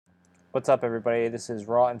What's up, everybody? This is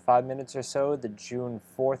Raw in 5 minutes or so, the June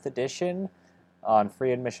 4th edition on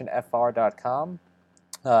freeadmissionfr.com.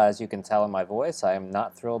 As you can tell in my voice, I am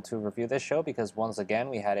not thrilled to review this show because once again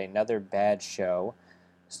we had another bad show.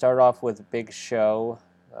 Started off with Big Show,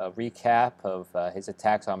 a recap of his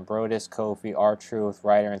attacks on Brodus, Kofi, R-Truth,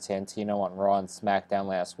 Ryder, and Santino on Raw and SmackDown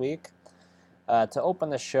last week. To open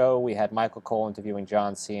the show, we had Michael Cole interviewing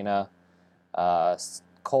John Cena.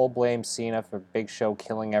 Cole blames Cena for Big Show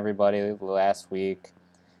killing everybody last week.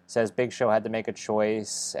 Says Big Show had to make a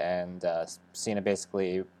choice, and Cena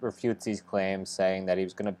basically refutes these claims, saying that he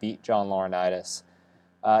was going to beat John Laurinaitis.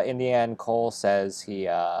 In the end, Cole says he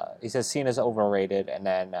says Cena's overrated, and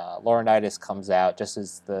then Laurinaitis comes out just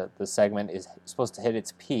as the segment is supposed to hit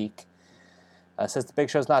its peak. Says the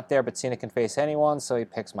Big Show's not there, but Cena can face anyone, so he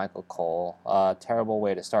picks Michael Cole. Terrible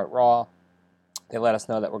way to start Raw. They let us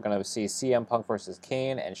know that we're going to see CM Punk versus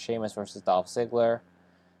Kane and Sheamus versus Dolph Ziggler.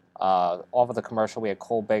 Off of the commercial, we had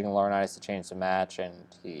Cole begging Laurinaitis to change the match, and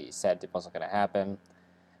he said it wasn't going to happen.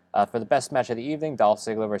 For the best match of the evening, Dolph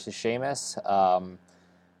Ziggler versus Sheamus.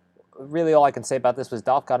 Really, all I can say about this was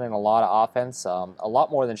Dolph got in a lot of offense, a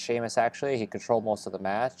lot more than Sheamus, actually. He controlled most of the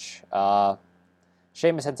match.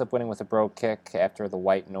 Sheamus ends up winning with a Brogue Kick after the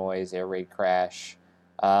white noise, air raid crash.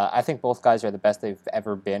 I think both guys are the best they've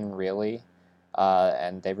ever been, really.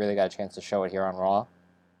 And they really got a chance to show it here on Raw.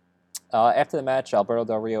 After the match, Alberto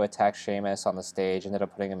Del Rio attacked Sheamus on the stage, ended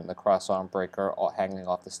up putting him in the cross-arm breaker hanging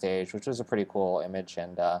off the stage, which was a pretty cool image,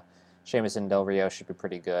 and Sheamus and Del Rio should be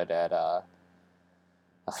pretty good at, I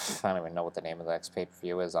don't even know what the name of the next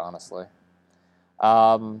pay-per-view is, honestly.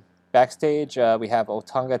 Backstage, we have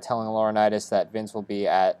Otunga telling Laurinaitis that Vince will be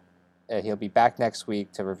he'll be back next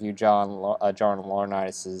week to review John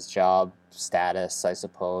Laurinaitis' job status, I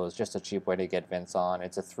suppose. Just a cheap way to get Vince on.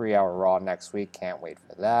 It's a 3-hour Raw next week. Can't wait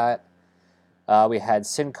for that. We had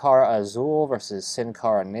Sin Cara Azul versus Sin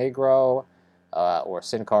Cara Negro, or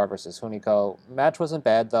Sin Cara versus Hunico. Match wasn't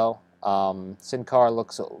bad, though. Sin Cara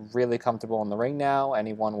looks really comfortable in the ring now, and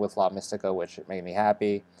he won with La Mystica, which made me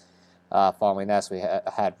happy. Following this, we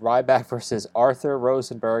had Ryback versus Arthur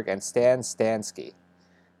Rosenberg and Stan Stansky.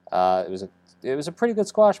 It was a pretty good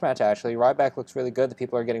squash match, actually. Ryback looks really good. The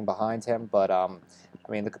people are getting behind him, but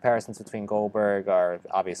the comparisons between Goldberg are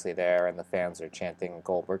obviously there, and the fans are chanting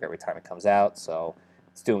Goldberg every time it comes out, so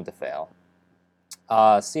it's doomed to fail.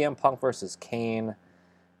 CM Punk versus Kane.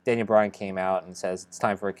 Daniel Bryan came out and says it's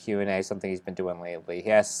time for a Q&A, something he's been doing lately.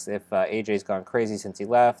 He asks if AJ's gone crazy since he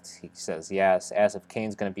left. He says yes. Asks if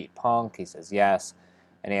Kane's going to beat Punk. He says yes.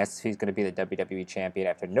 And he asks if he's going to be the WWE Champion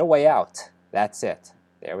after No Way Out. That's it.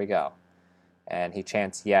 There we go. And he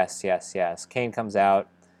chants, yes, yes, yes. Kane comes out.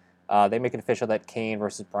 They make it official that Kane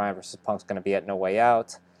versus Bryan versus Punk's going to be at No Way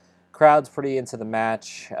Out. Crowd's pretty into the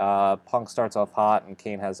match. Punk starts off hot, and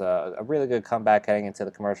Kane has a really good comeback heading into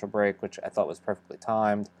the commercial break, which I thought was perfectly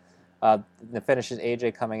timed. The finish is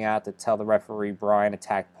AJ coming out to tell the referee Bryan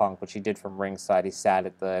attacked Punk, which he did from ringside. He sat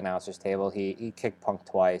at the announcer's table. He kicked Punk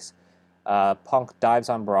twice. Punk dives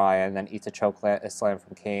on Bryan, then eats a choke slam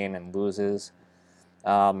from Kane and loses.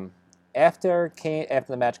 After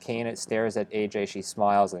the match, Kane stares at AJ. She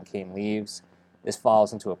smiles, and Kane leaves. This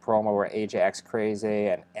follows into a promo where AJ acts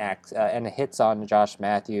crazy and hits on Josh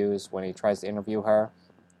Matthews when he tries to interview her.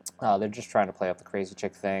 They're just trying to play up the crazy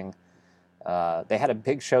chick thing. They had a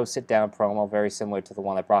Big Show sit-down promo very similar to the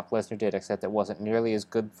one that Brock Lesnar did, except it wasn't nearly as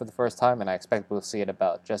good for the first time, and I expect we'll see it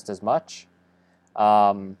about just as much.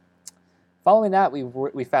 Following that,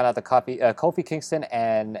 we found out that Kofi Kingston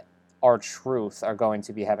and R-Truth are going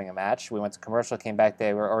to be having a match. We went to commercial, came back.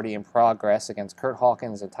 They were already in progress against Kurt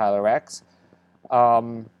Hawkins and Tyler Rex.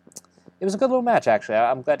 It was a good little match, actually.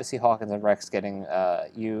 I'm glad to see Hawkins and Rex getting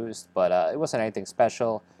used, but it wasn't anything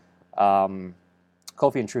special.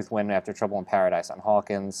 Kofi and Truth win after Trouble in Paradise on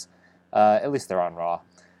Hawkins. At least they're on Raw.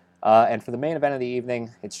 And for the main event of the evening,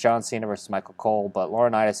 it's John Cena versus Michael Cole, but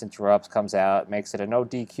Laurinaitis interrupts, comes out, makes it a no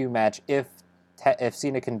DQ match if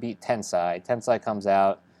Cena can beat Tensai. Tensai comes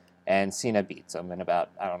out, and Cena beats him in about,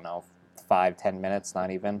 5-10 minutes,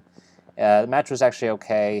 not even. The match was actually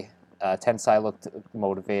okay. Tensai looked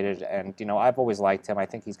motivated, and, I've always liked him. I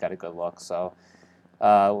think he's got a good look, so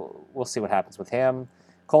we'll see what happens with him.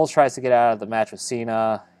 Cole tries to get out of the match with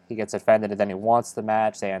Cena. He gets offended, and then he wants the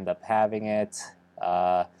match. They end up having it.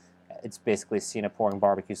 It's basically Cena pouring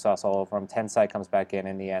barbecue sauce all over him. Tensai comes back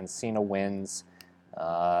in the end. Cena wins.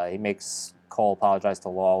 He makes Cole apologize to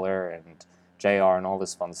Lawler and JR and all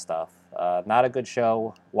this fun stuff. Not a good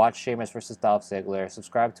show. Watch Sheamus versus Dolph Ziggler.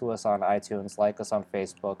 Subscribe to us on iTunes. Like us on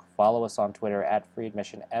Facebook. Follow us on Twitter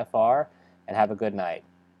 @FreeAdmissionFR. And have a good night.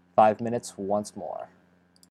 5 minutes once more.